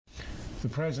The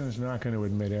president's not going to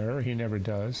admit error. He never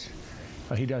does.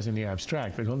 He does in the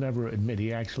abstract, but he'll never admit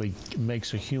he actually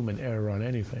makes a human error on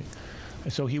anything.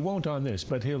 So he won't on this,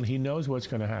 but he knows what's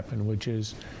going to happen, which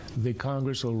is the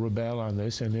Congress will rebel on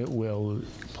this, and it will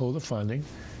pull the funding,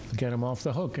 get him off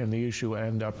the hook, and the issue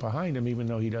end up behind him, even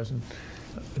though he doesn't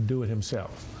do it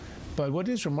himself. But what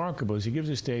is remarkable is he gives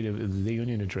a State of the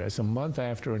Union address a month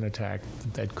after an attack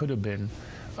that could have been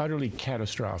utterly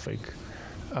catastrophic.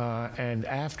 And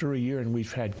after a year, and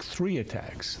we've had 3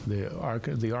 attacks, the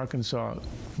Arkansas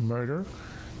murder,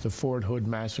 the Fort Hood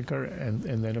massacre, and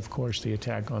then, of course, the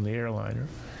attack on the airliner.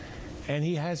 And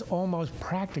he has almost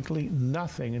practically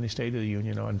nothing in the State of the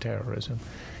Union on terrorism.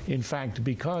 In fact,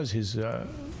 because his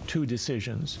 2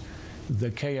 decisions,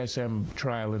 the KSM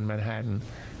trial in Manhattan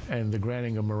and the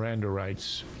granting of Miranda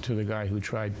rights to the guy who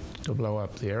tried to blow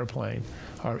up the airplane,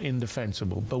 are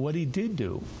indefensible. But what he did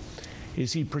do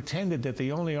is he pretended that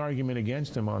the only argument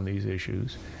against him on these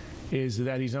issues is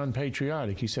that he's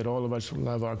unpatriotic. He said all of us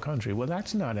love our country. Well,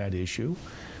 that's not at issue.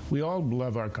 We all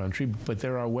love our country, but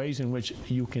there are ways in which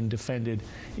you can defend it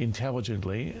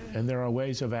intelligently, and there are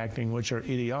ways of acting which are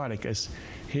idiotic, as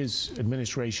his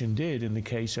administration did in the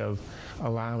case of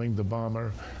allowing the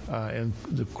bomber and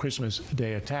the Christmas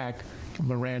Day attack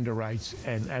Miranda rights,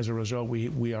 and as a result,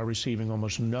 we are receiving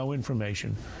almost no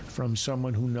information from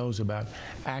someone who knows about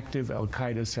active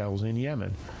al-Qaeda cells in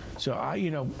Yemen. So,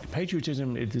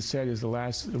 patriotism, it is said, is the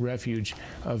last refuge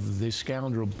of this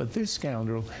scoundrel, but this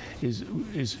scoundrel is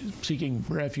seeking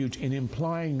refuge in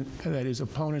implying that his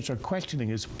opponents are questioning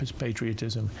his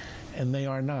patriotism, and they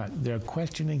are not. They're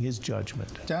questioning his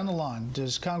judgment. Down the line,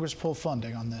 does Congress pull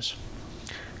funding on this?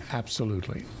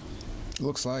 Absolutely.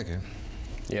 Looks like it.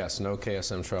 Yes, no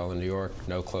KSM trial in New York,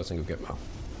 no closing of Gitmo.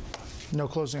 No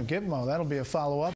closing of Gitmo. That'll be a follow-up.